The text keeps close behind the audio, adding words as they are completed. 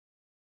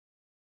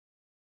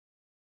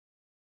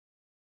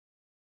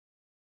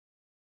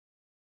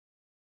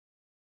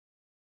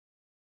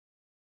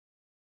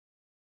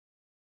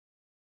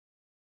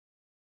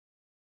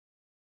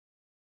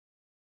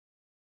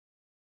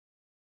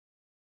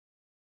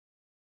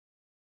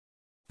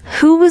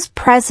Who was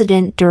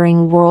president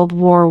during World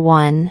War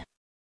I?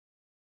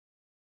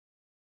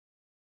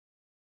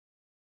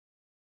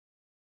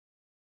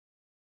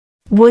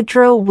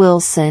 Woodrow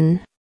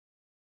Wilson.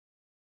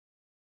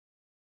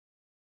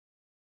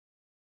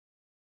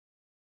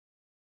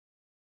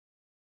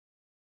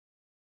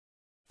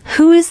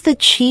 Who is the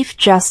Chief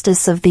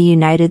Justice of the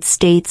United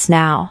States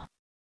now?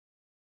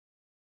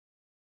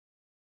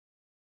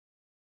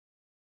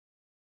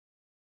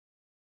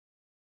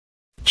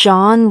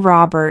 John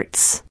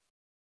Roberts.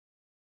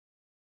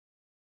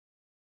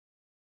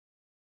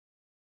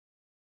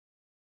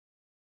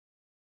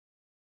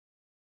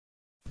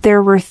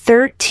 There were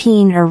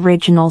 13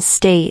 original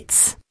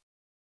states.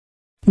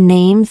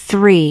 Name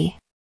 3.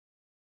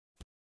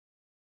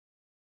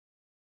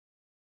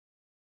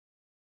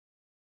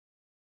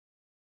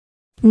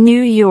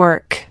 New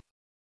York,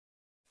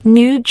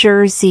 New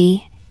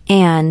Jersey,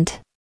 and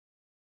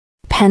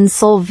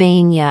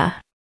Pennsylvania.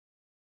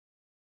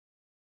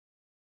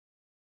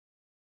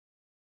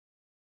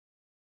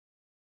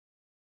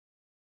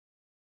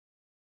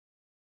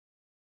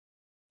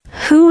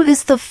 Who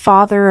is the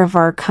father of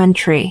our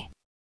country?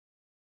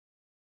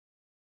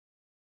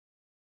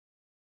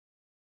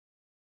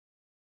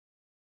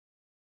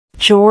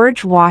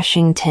 George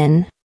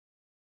Washington.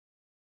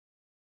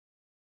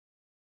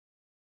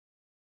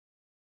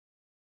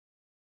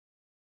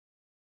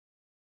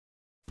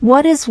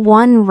 What is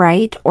one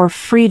right or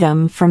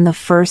freedom from the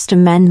First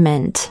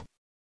Amendment?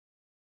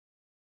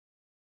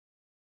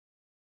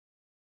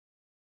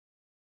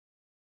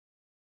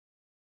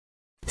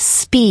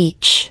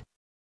 Speech.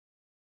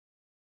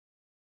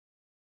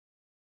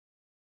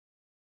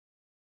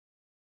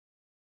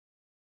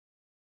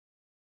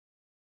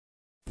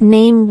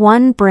 Name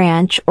one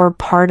branch or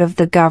part of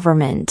the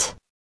government.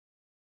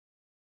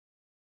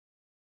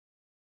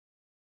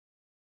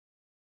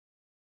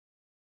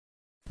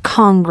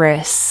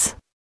 Congress.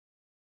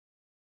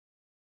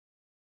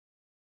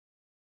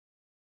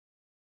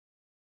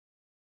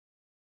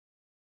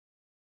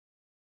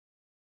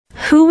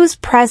 Who was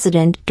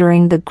president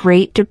during the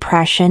Great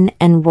Depression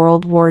and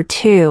World War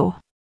II?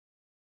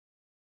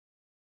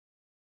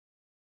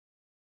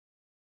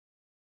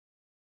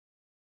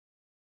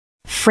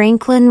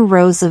 Franklin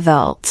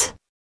Roosevelt.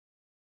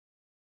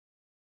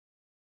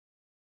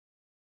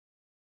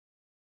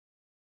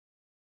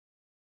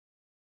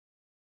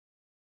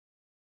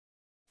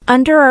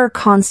 Under our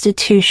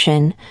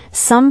Constitution,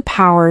 some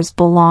powers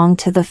belong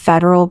to the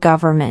federal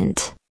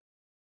government.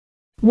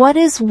 What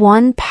is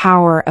one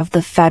power of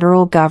the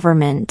federal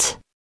government?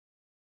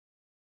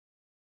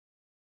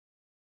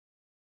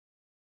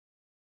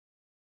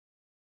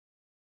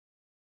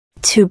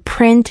 To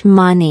print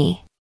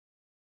money.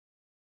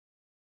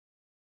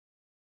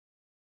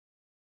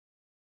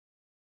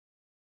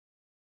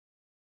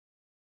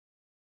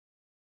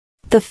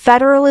 The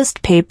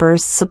Federalist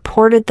Papers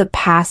supported the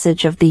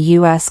passage of the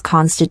U.S.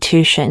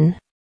 Constitution.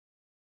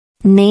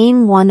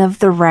 Name one of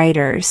the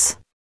writers.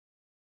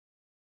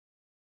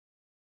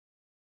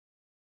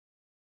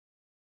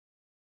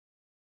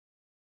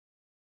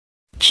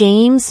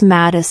 James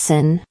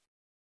Madison.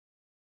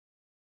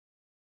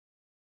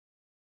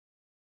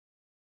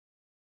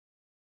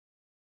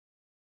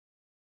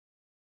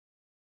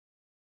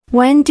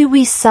 When do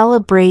we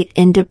celebrate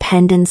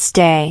Independence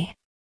Day?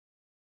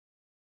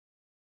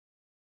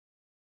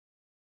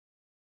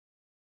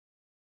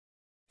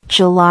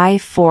 July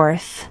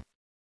 4th.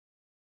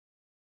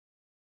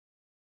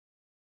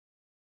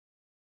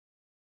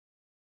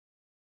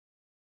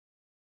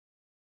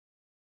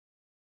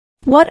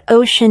 What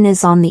ocean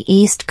is on the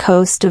east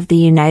coast of the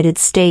United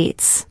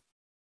States?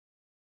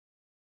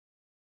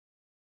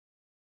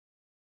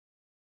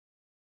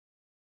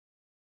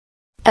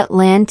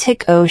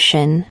 Atlantic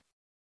Ocean.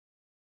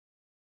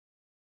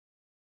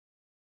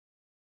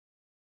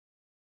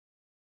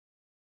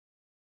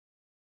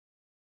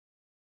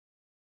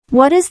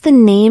 What is the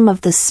name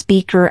of the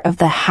Speaker of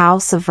the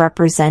House of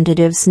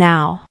Representatives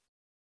now?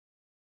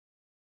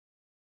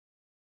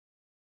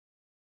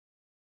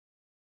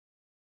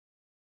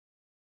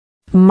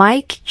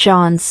 Mike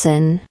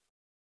Johnson.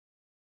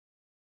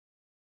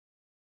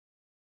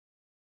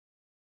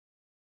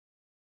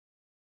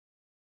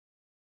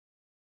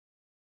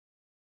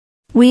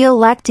 We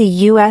elect a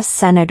U.S.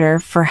 Senator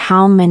for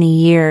how many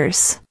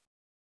years?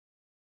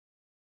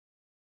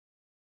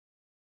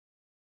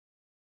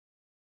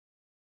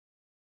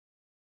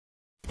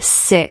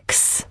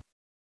 6.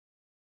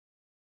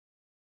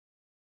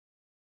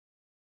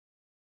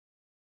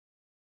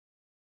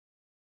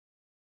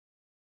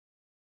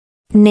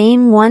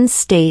 Name one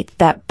state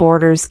that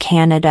borders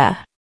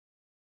Canada.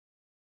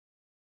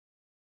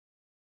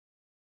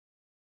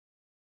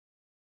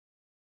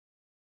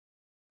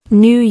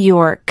 New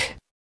York.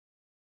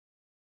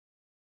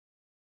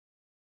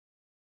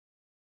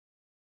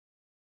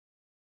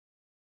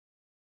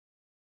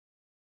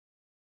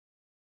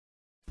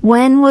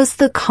 When was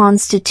the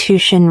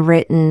Constitution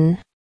written?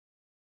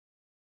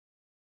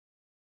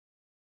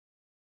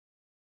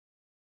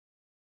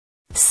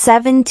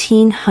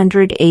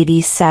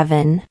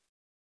 1787.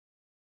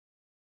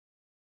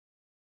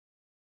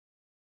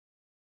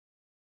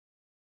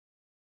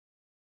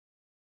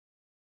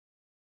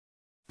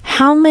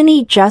 How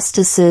many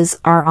justices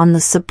are on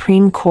the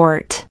Supreme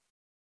Court?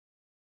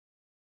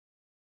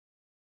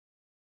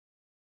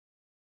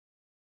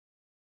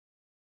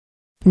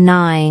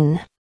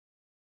 9.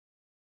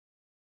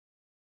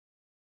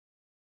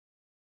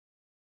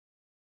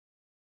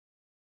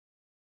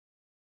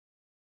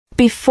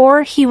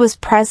 Before he was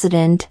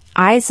president,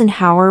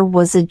 Eisenhower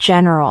was a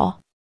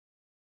general.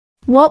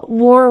 What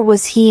war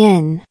was he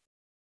in?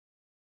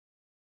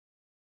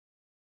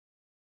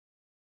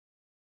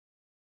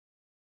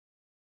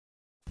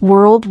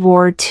 World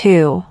War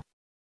II.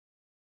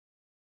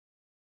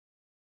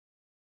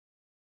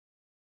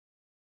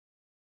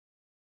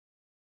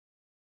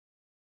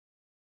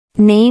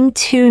 Name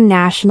 2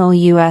 national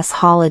U.S.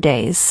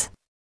 holidays.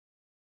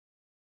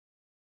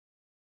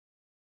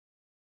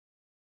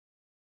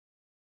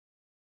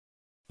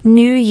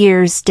 New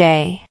Year's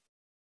Day.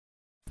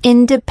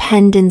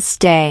 Independence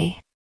Day.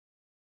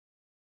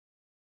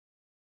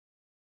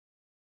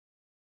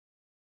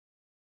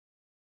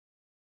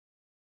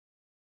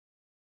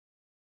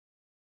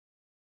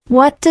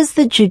 What does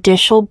the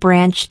judicial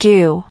branch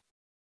do?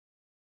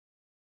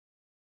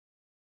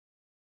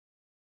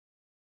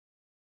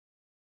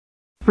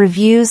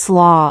 Reviews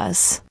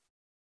laws.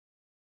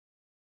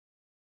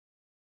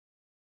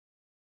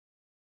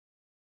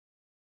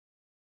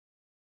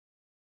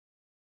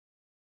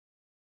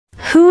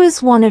 Who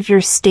is one of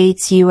your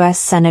state's U.S.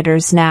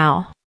 senators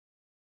now?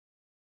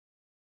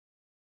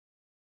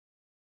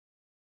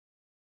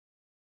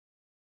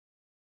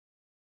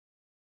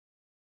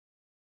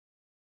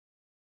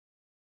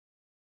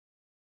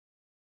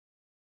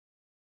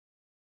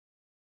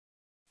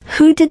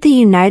 Who did the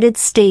United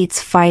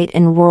States fight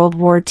in World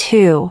War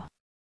II?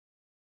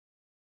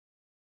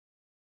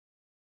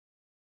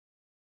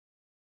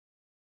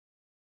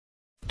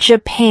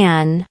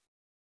 Japan,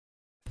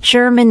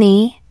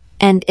 Germany,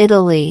 and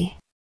Italy.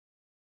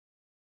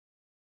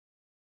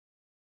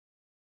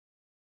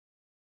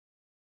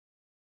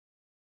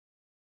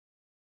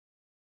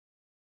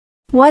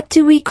 What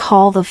do we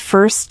call the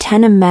first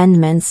 10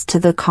 amendments to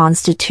the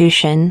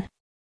Constitution?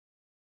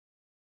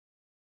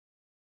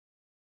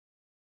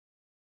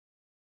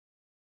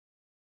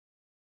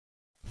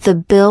 The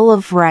Bill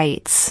of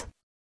Rights.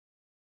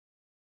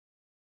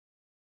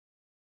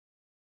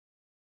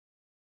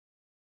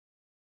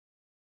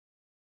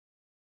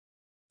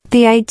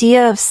 The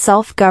idea of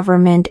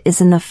self-government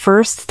is in the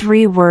first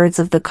 3 words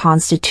of the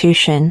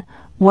Constitution.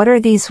 What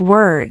are these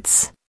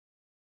words?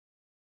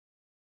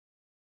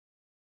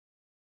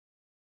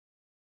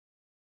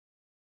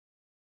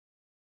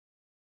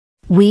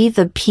 We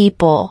the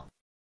people.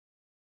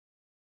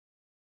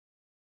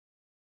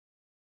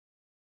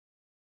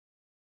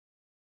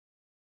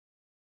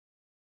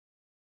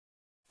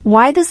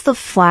 Why does the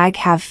flag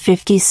have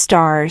 50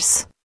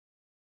 stars?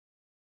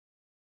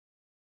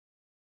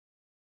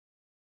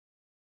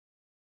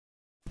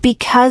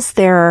 Because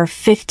there are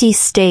 50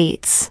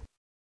 states.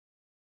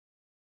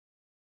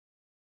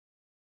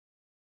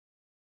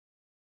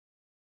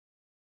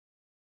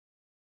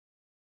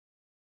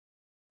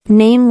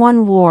 Name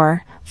 1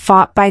 war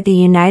fought by the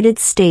United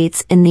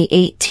States in the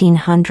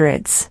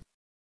 1800s.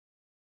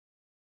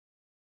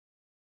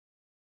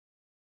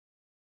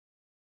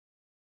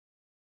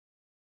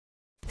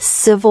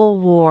 Civil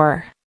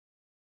War.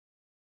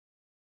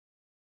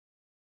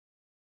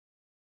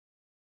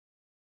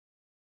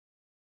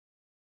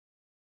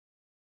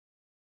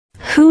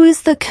 Who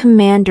is the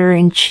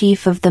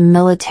commander-in-chief of the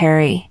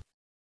military?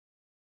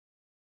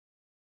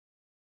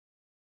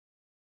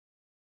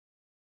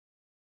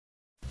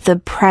 The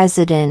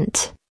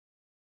President.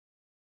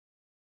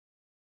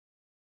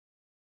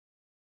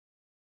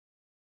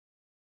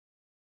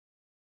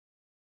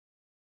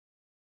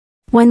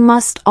 When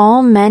must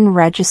all men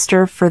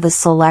register for the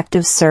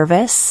Selective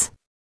Service?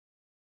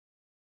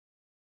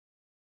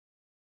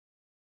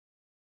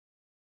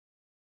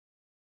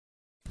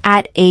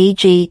 At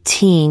age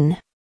 18.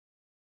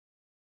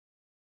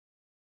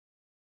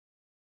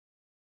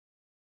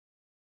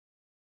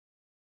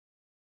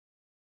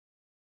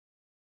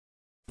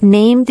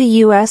 Name the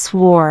U.S.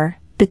 war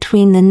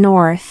between the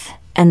North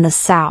and the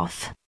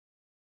South.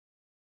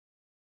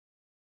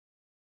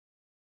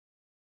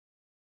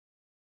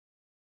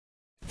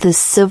 The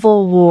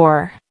Civil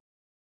War.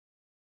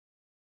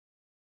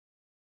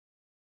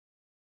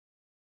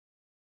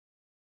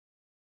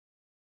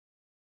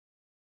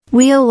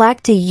 We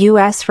elect a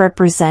U.S.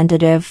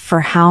 representative for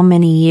how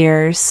many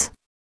years?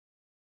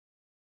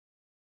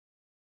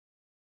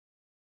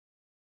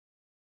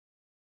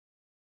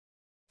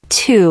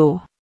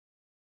 Two.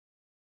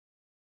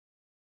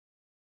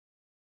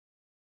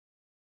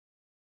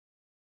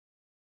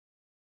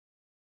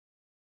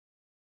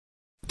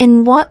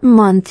 In what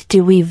month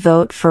do we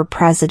vote for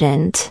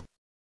president?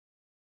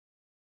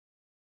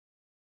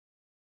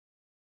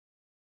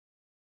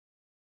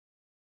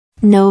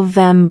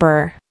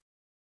 November.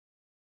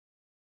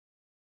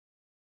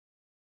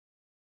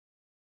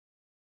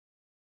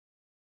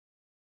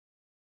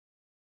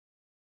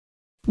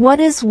 What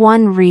is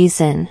one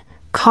reason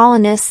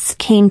colonists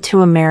came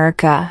to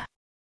America?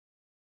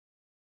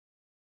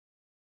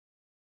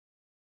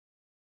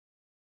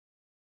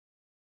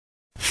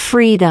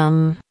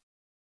 Freedom.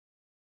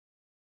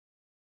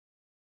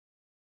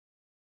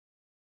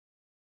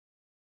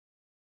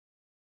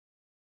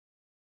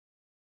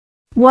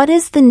 What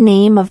is the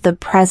name of the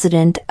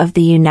President of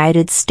the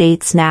United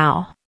States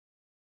now?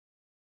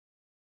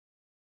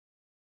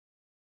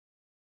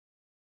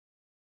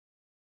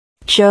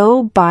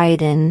 Joe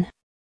Biden.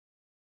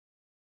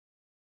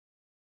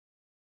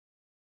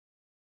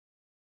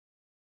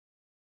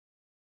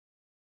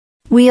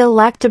 We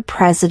elect a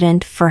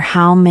president for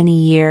how many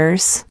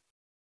years?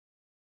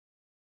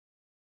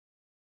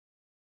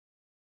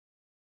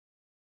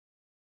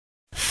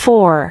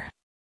 4.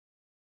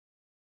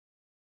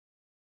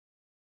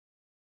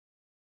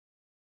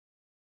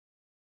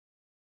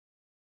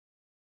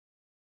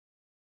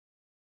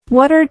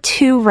 What are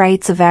two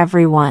rights of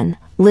everyone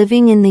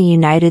living in the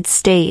United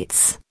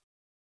States?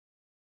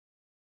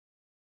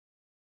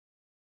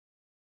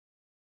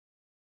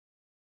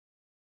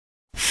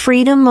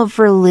 Freedom of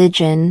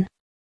religion.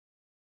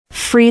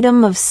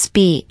 Freedom of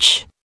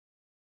speech.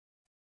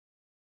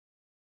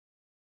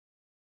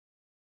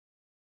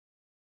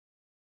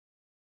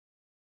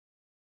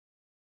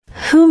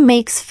 Who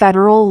makes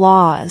federal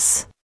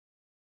laws?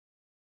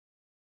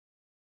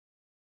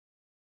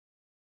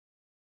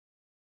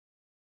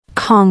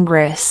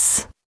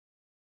 Congress.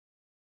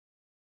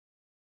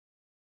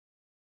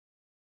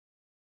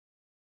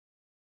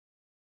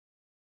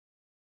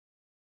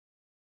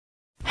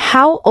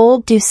 How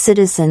old do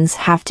citizens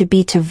have to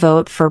be to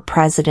vote for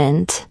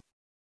president?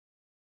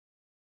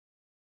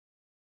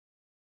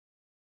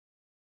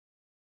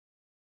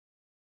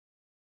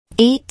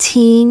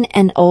 18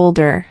 and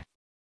older.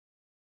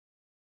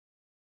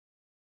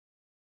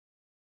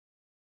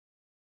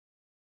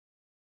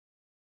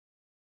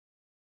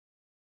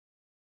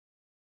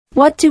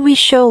 What do we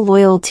show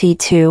loyalty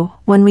to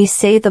when we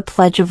say the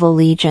Pledge of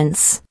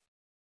Allegiance?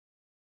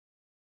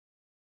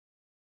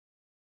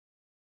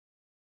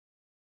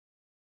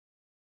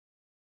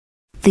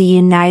 The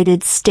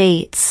United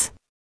States.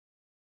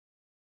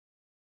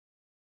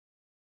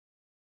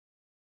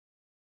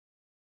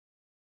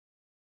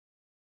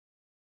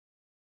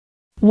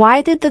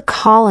 Why did the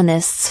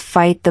colonists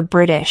fight the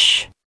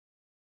British?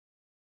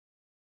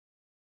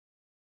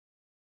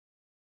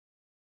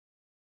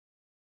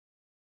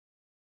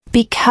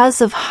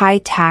 Because of high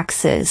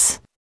taxes.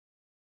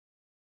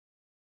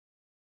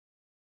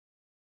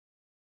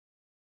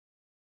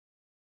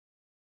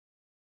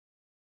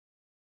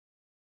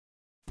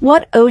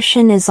 What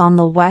ocean is on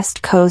the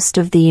west coast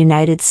of the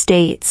United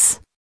States?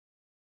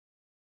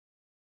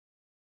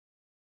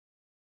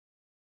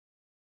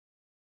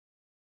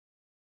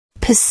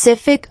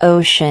 Pacific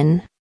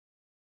Ocean.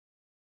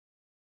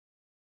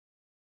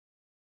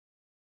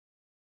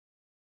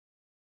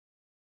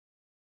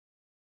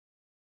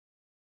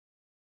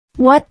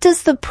 What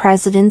does the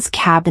President's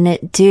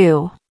cabinet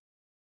do?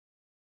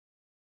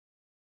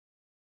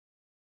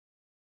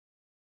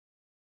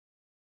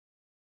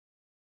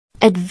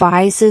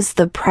 Advises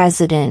the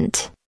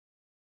President.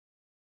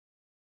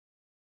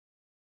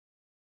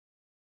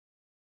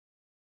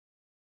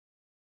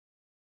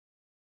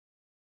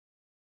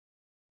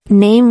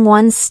 Name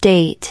one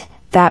state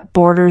that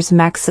borders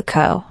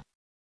Mexico.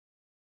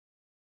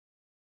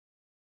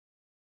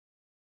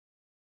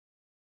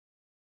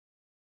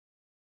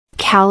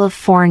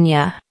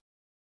 California.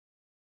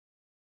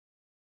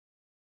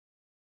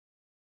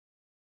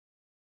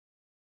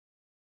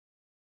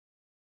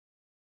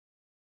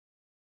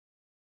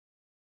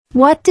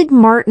 What did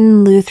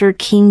Martin Luther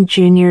King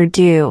Jr.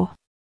 do?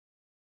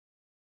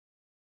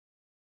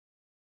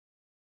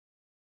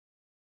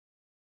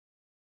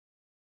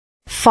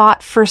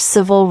 Fought for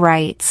civil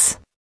rights.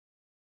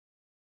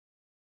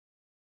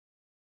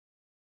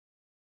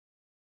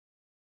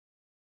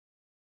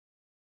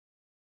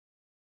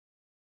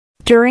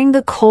 During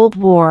the Cold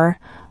War,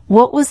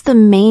 what was the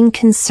main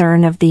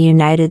concern of the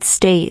United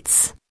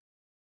States? –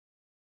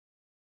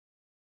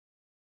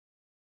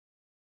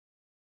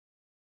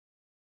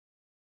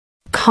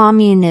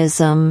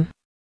 Communism.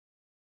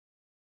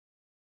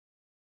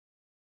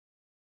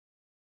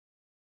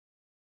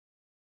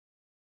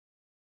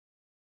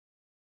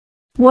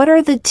 What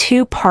are the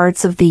two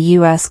parts of the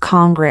U.S.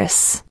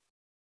 Congress?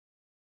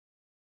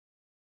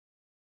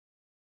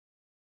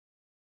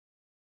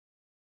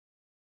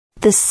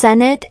 The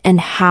Senate and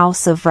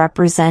House of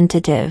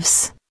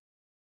Representatives.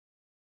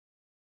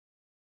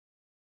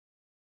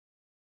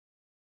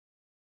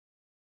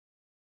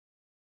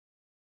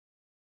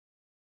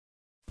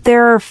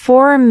 There are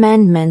 4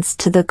 amendments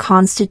to the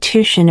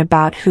Constitution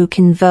about who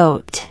can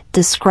vote.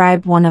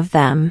 Describe one of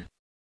them.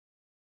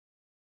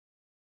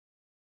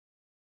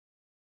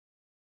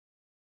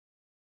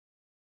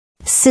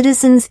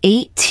 Citizens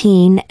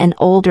 18 and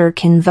older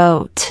can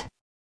vote.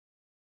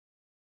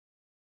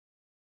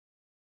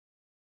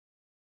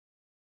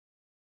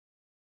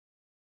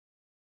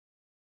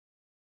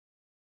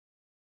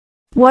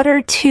 What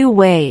are 2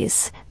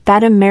 ways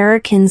that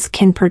Americans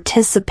can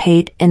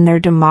participate in their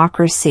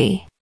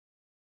democracy?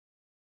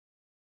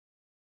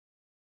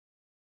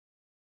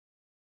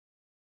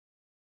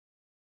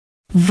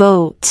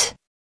 Vote.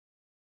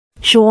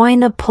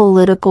 Join a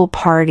political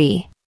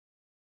party.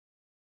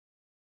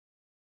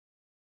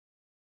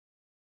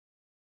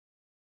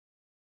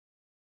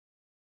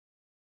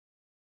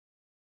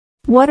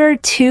 What are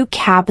two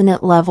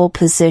cabinet-level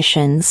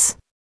positions?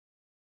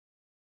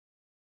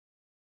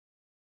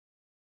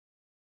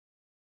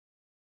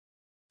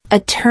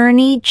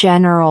 Attorney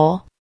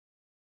General,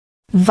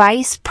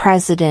 Vice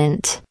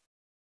President.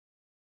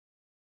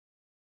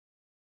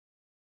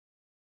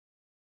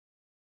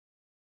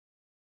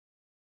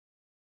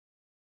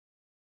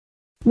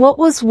 What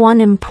was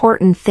one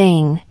important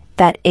thing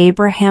that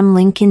Abraham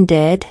Lincoln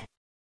did?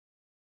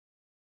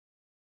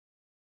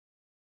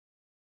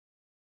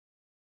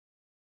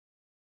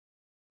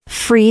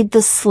 Freed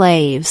the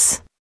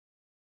slaves.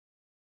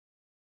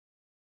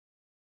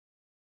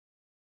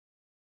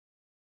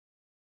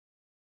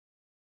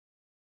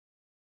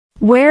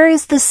 Where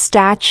is the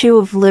Statue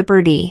of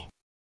Liberty?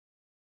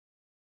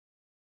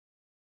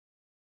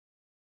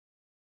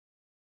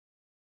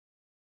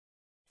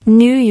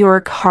 New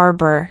York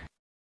Harbor.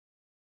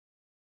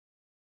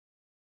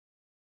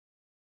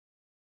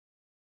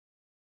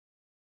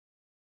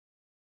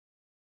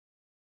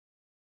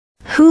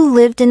 Who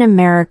lived in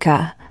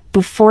America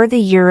before the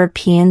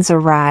Europeans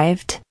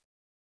arrived?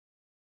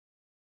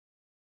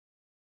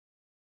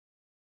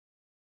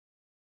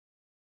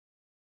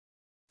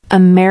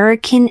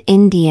 American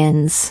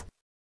Indians.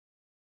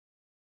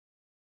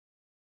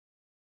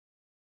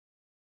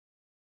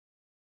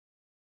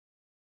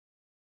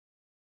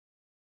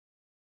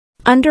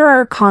 Under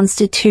our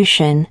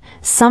Constitution,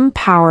 some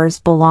powers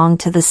belong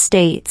to the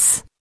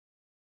states.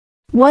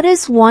 What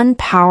is one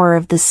power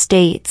of the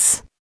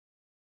states?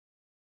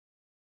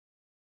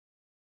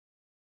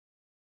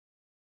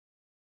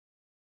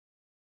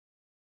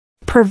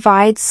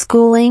 Provide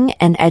schooling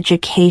and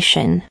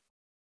education.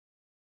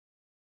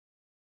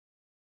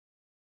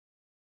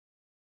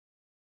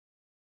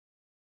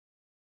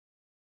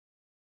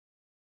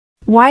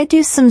 Why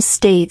do some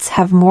states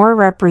have more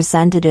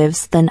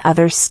representatives than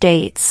other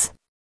states?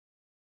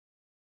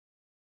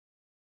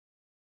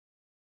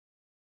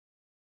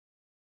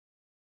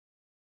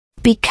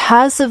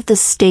 Because of the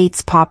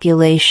state's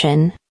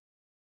population.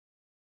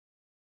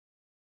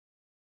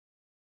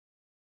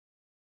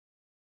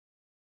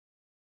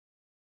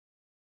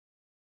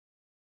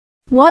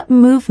 What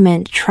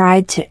movement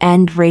tried to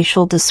end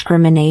racial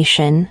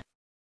discrimination?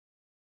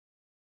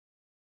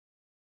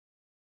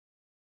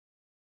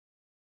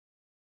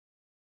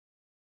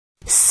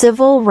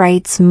 Civil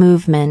rights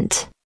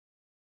movement.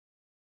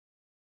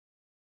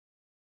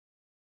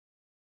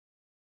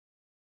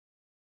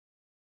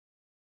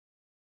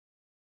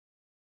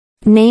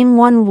 Name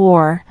one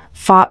war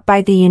fought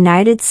by the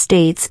United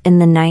States in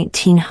the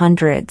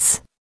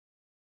 1900s.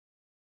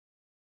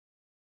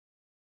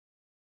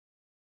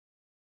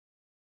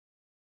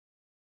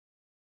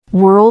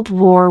 World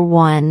War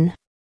I.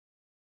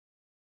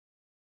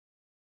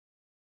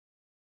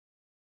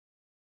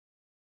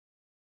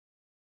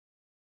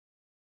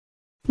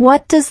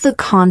 What does the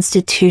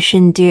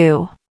Constitution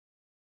do?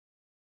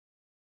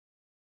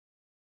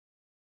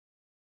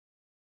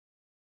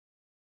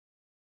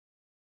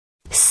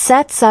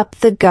 Sets up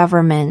the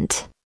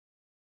government.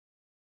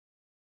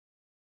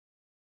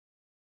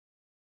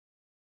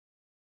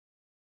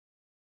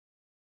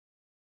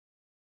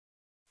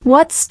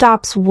 What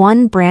stops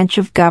one branch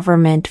of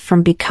government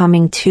from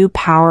becoming too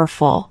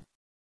powerful?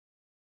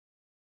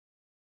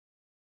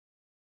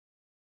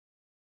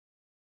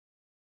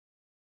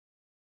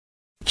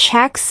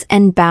 Checks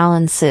and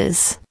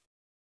balances.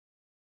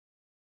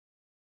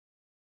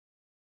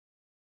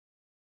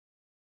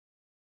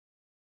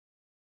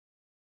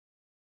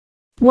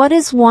 What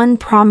is one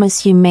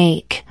promise you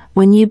make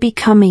when you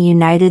become a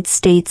United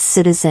States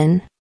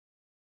citizen?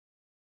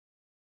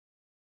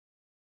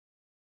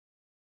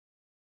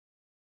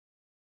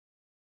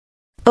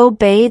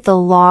 Obey the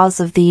laws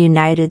of the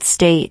United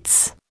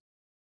States.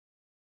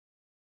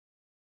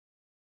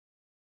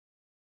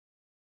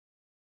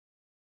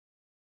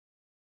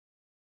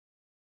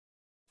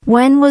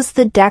 When was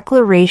the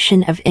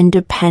Declaration of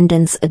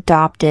Independence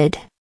adopted?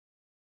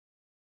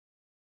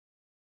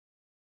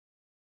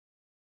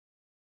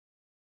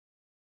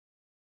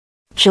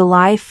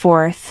 July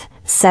 4,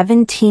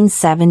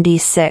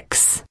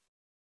 1776.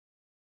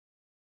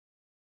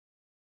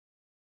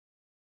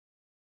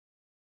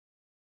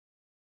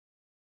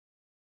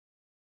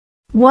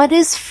 What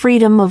is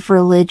freedom of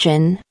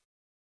religion?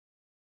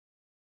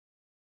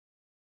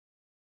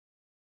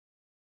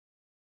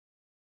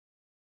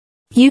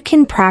 You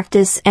can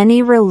practice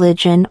any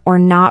religion or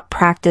not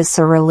practice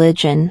a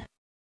religion.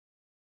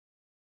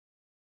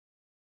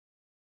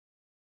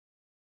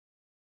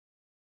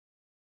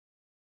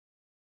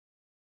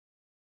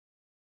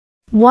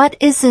 What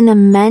is an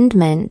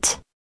amendment?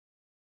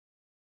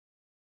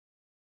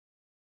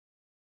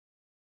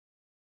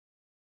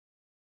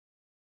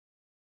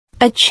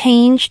 A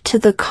change to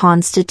the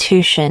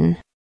Constitution.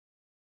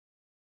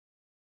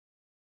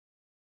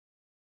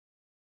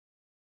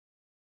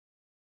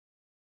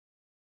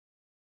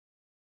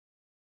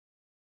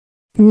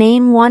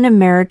 Name one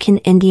American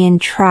Indian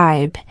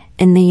tribe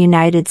in the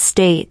United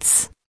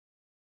States?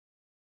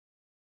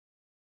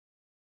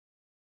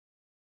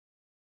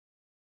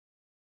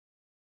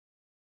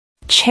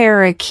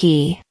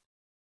 Cherokee.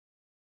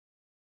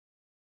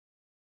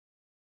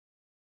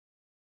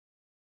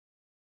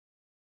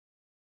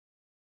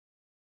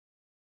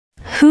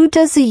 Who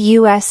does a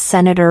U.S.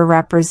 Senator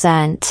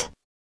represent?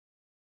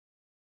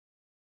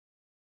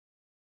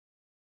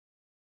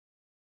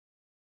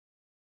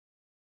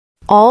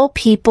 All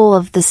people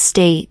of the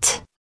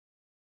state.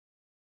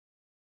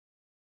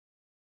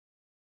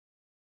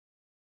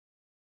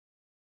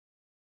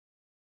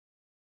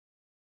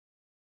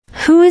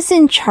 Who is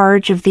in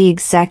charge of the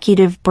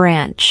executive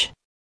branch?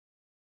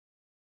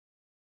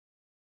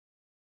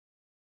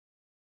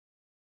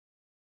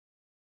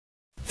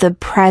 The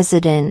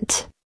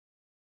President.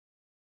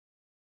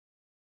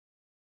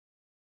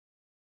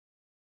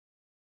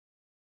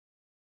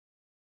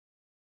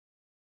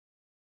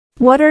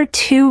 What are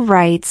two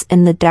rights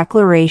in the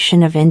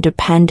Declaration of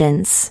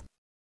Independence?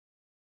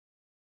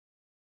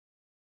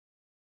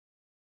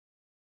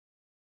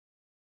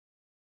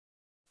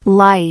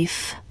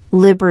 Life,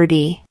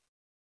 liberty.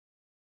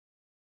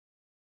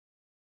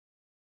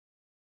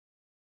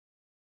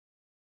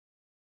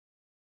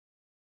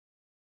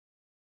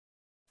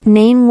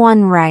 Name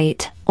one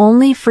right,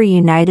 only for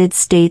United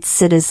States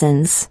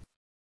citizens.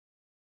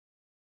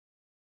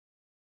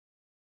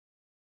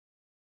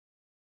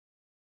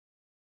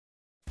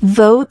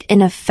 Vote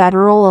in a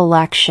federal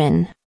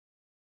election.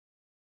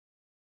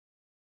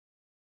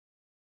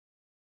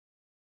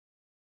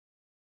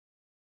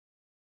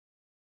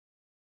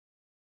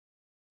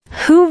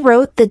 Who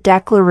wrote the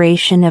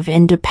Declaration of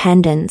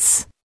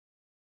Independence?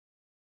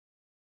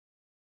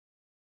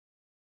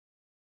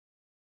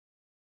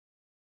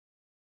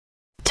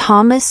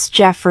 Thomas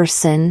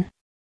Jefferson.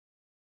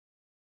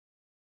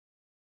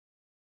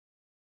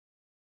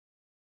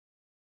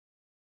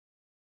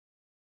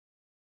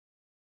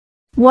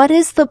 What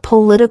is the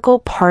political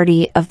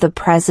party of the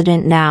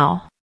president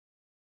now?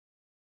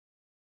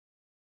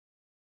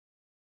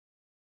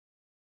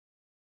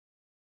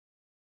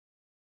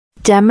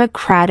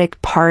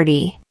 Democratic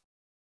Party.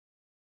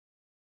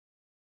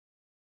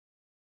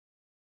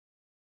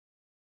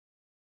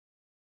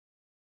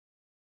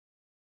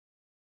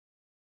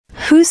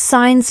 Who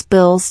signs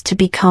bills to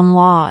become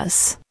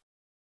laws?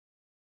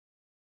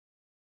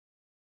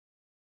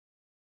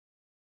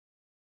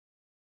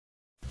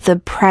 The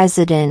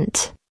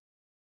President.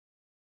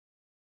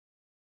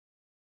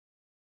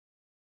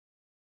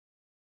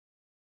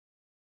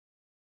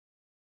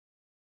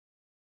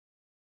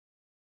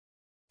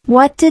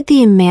 What did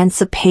the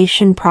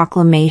Emancipation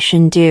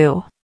Proclamation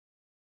do?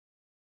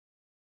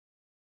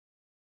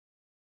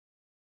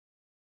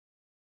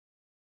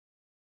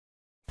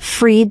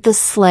 Freed the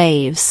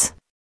slaves.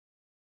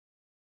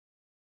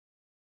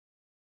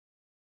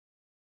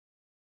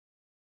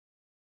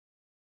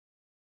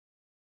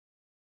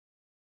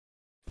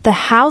 The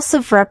House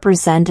of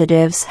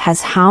Representatives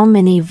has how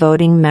many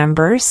voting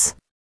members?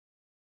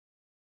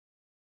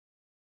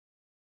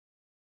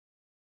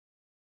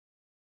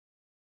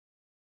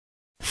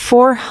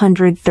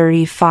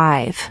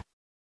 435.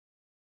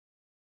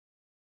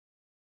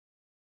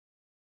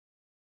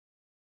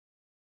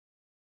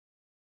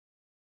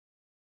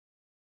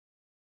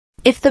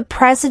 If the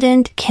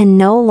president can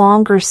no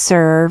longer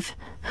serve,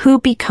 who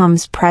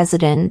becomes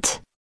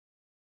president?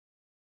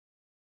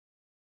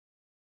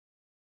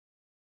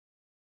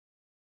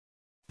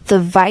 The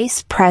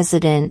vice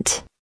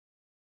president.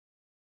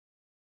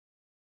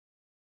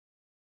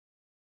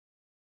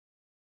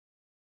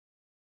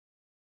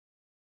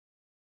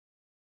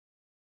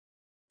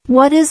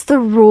 What is the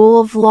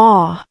rule of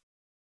law?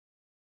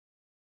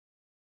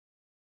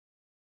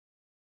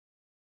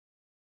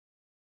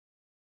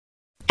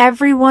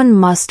 Everyone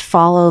must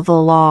follow the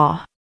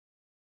law.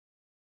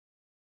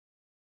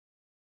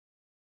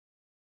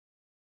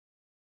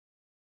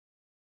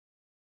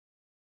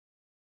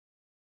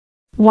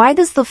 Why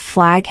does the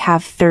flag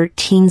have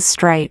 13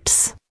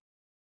 stripes?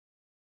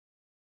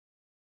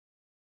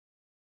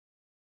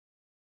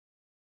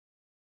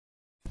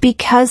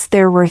 Because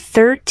there were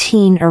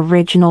 13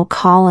 original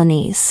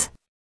colonies.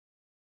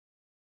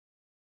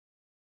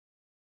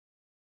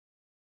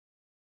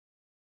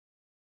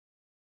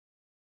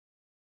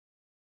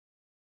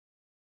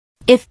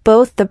 If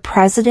both the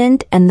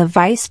president and the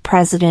vice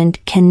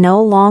president can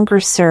no longer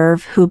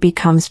serve, who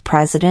becomes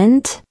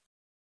president?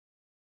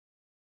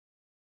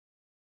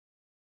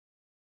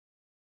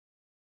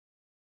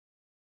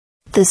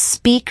 The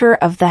Speaker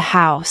of the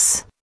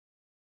House.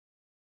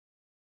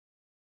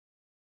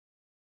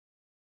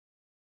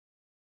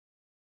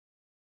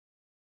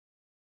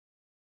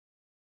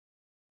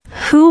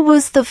 Who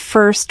was the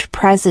first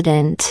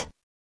president?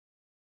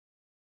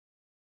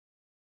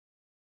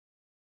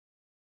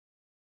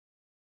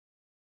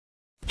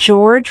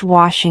 George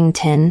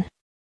Washington.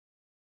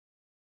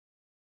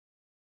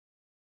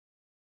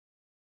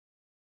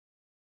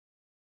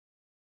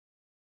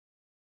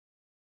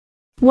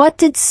 What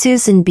did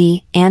Susan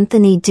B.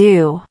 Anthony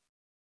do?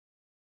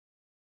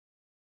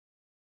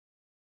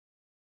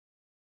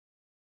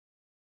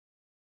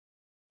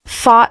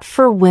 fought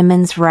for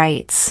women's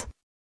rights?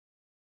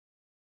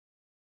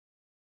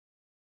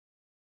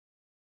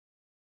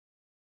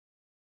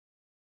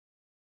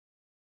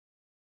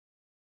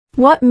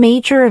 What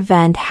major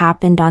event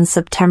happened on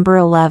September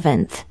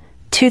 11,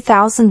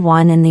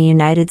 2001 in the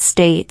United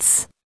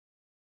States?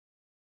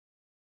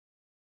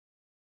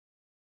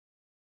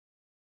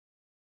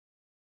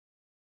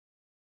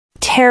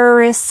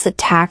 Terrorists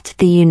attacked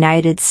the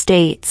United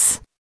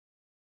States.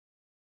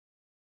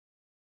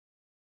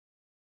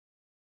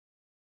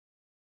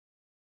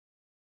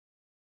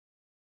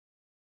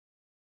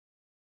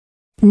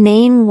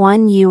 Name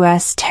one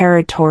U.S.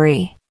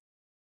 territory.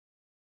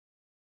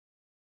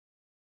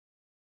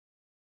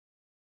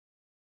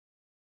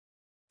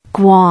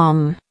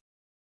 Guam.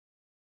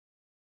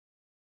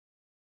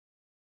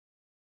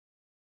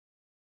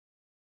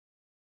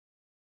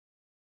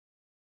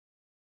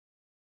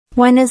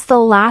 When is the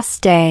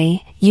last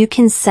day you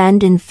can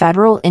send in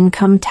federal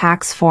income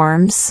tax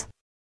forms?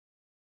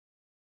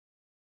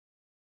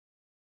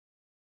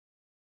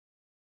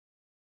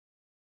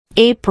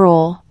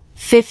 April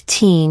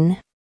 15.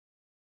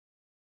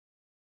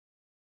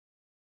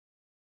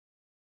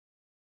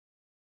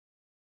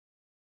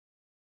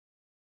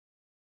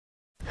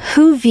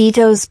 Who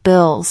vetoes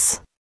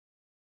bills?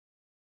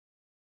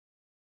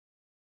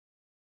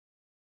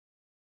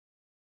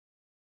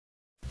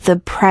 The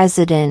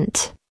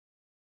President.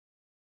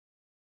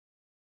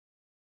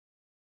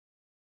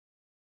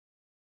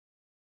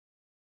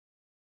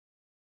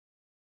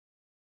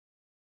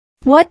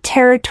 What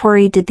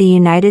territory did the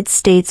United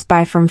States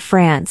buy from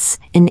France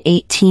in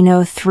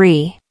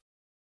 1803?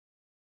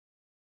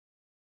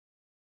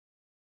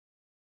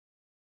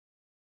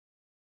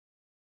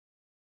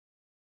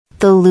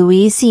 The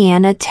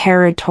Louisiana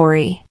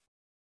Territory.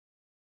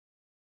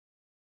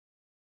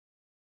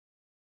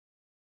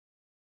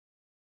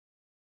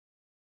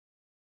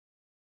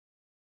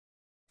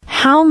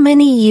 How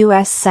many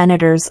U.S.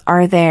 senators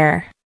are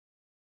there?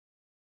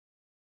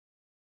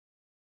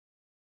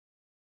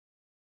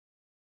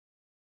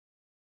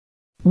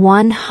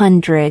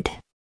 100.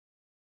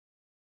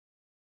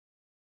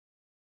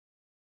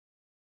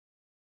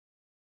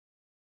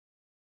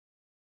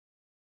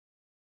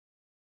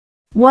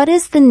 What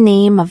is the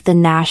name of the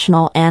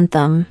national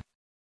anthem?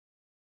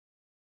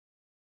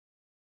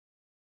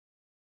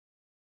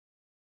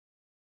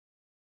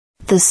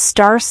 The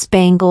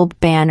Star-Spangled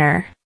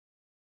Banner.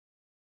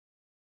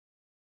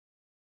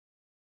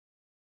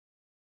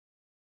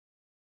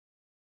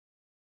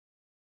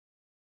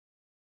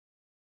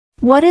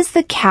 What is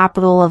the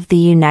capital of the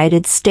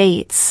United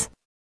States?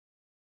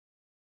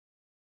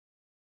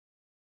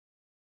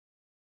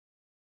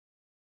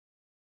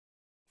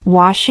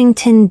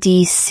 Washington,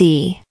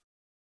 D.C.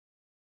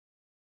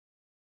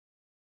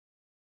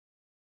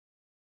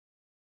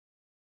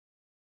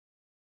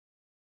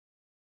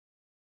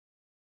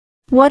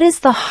 What is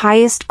the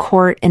highest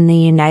court in the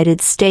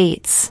United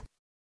States?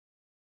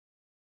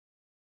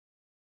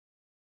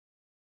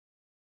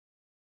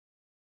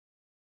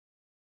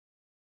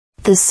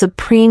 The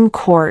Supreme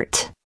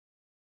Court.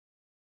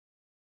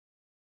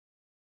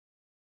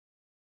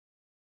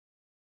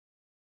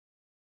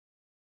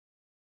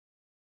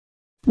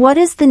 What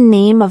is the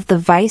name of the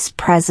Vice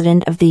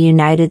President of the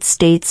United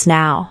States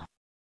now?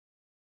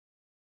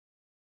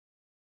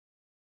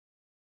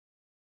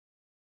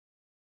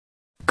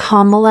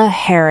 Kamala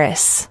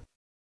Harris.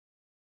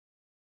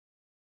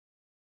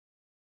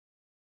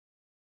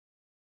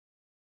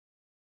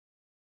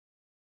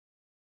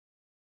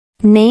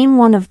 Name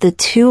one of the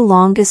two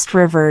longest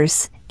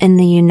rivers in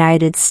the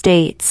United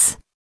States.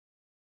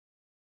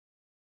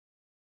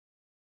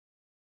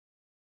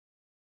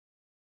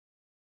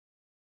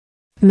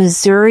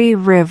 Missouri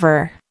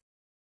River.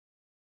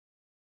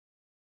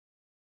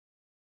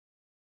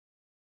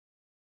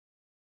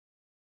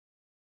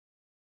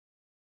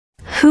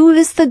 Who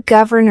is the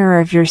governor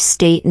of your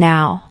state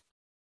now?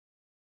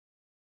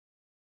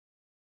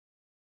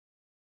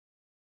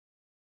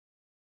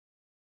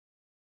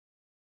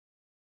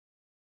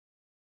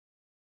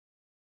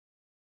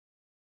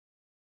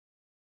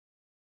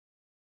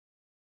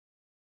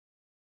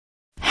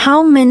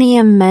 How many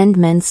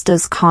amendments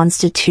does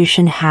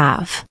Constitution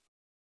have?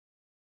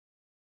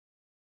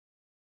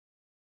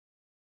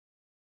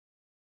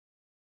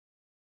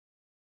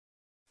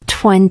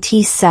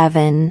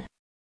 27.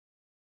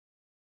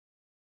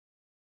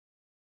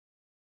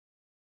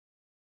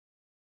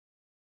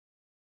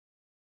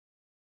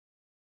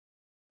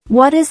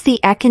 What is the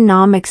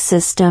economic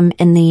system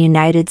in the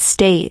United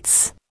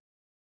States?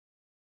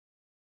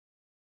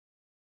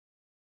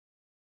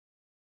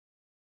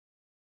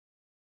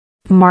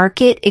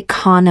 Market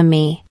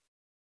economy.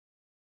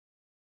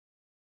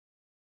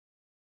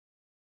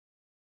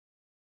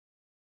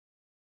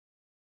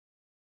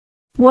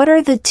 What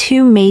are the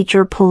two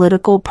major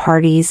political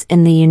parties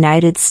in the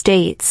United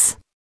States?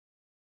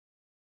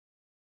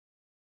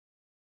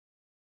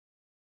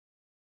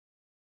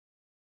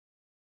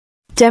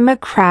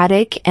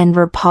 Democratic and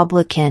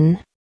Republican.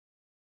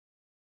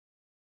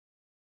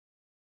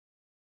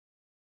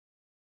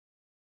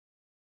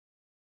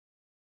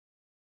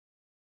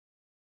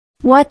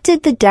 What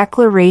did the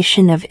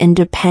Declaration of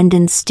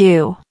Independence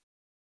do?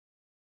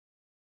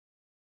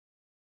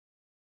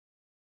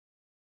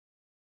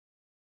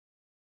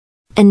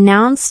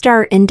 Announced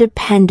our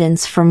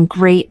independence from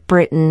Great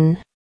Britain.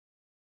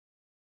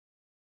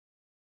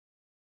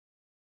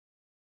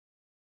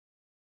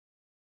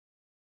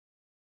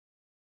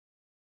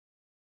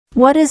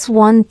 What is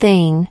one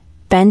thing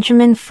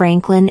Benjamin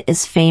Franklin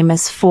is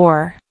famous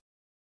for?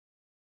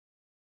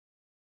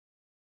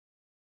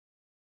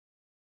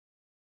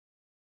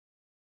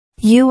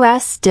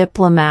 U.S.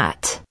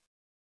 diplomat.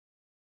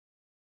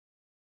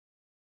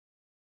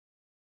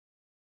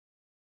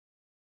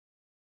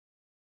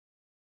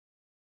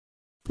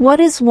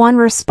 What is one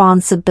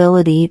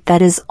responsibility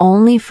that is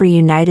only for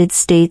United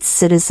States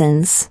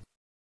citizens?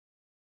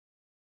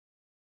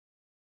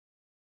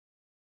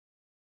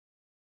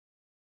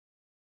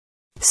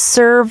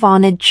 Serve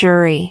on a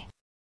jury.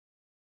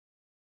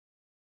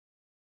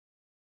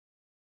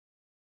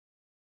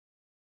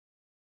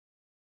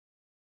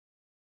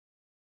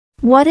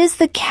 What is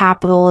the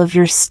capital of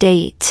your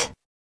state?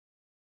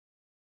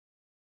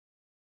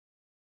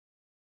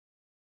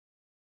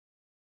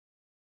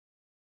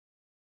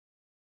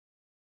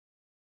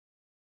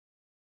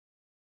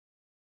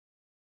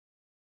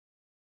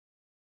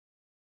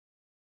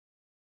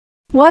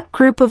 What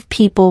group of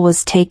people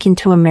was taken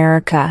to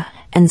America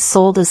and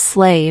sold as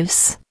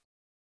slaves?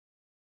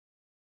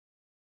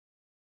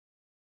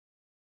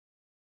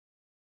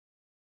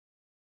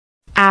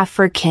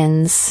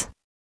 Africans.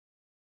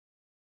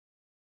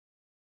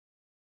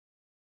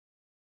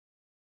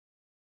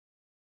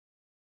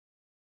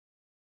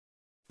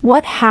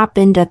 What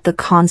happened at the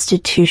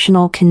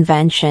Constitutional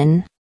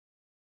Convention?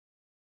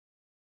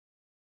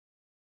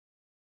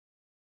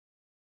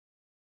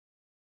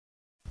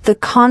 The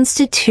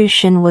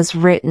Constitution was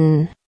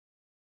written.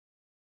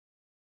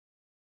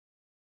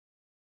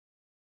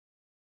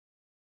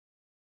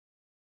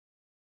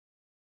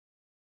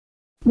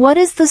 What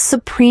is the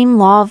supreme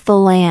law of the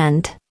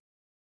land?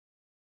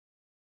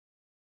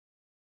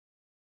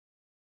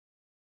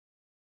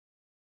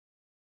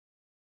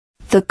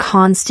 The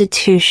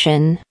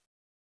Constitution.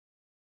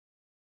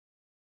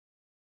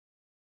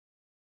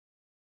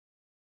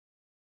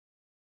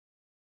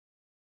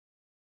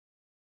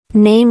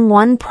 Name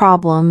one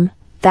problem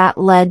that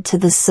led to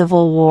the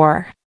Civil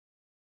War.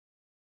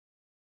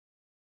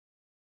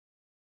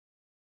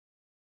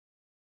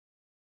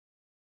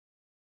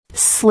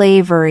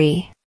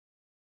 Slavery.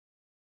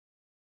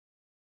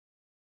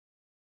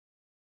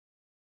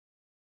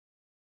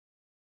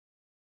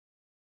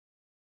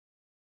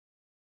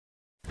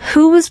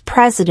 Who was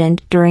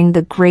president during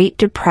the Great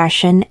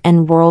Depression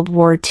and World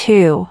War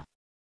II?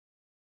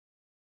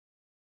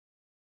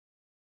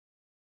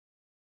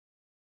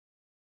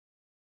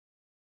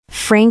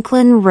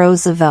 Franklin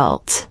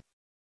Roosevelt.